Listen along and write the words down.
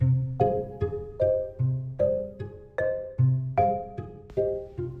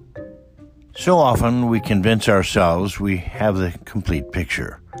So often we convince ourselves we have the complete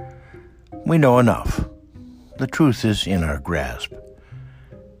picture. We know enough. The truth is in our grasp.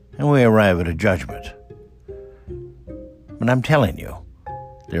 And we arrive at a judgment. But I'm telling you,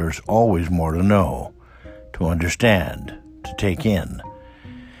 there's always more to know, to understand, to take in.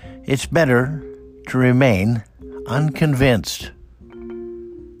 It's better to remain unconvinced.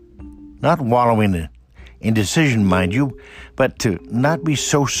 Not wallowing in indecision, mind you, but to not be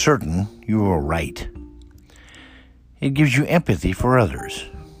so certain you are right. It gives you empathy for others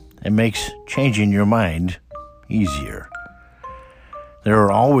and makes changing your mind easier. There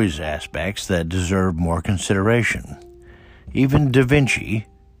are always aspects that deserve more consideration. Even Da Vinci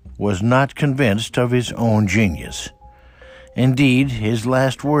was not convinced of his own genius. Indeed, his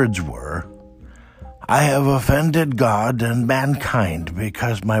last words were, "I have offended God and mankind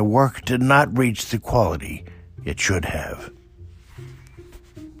because my work did not reach the quality it should have."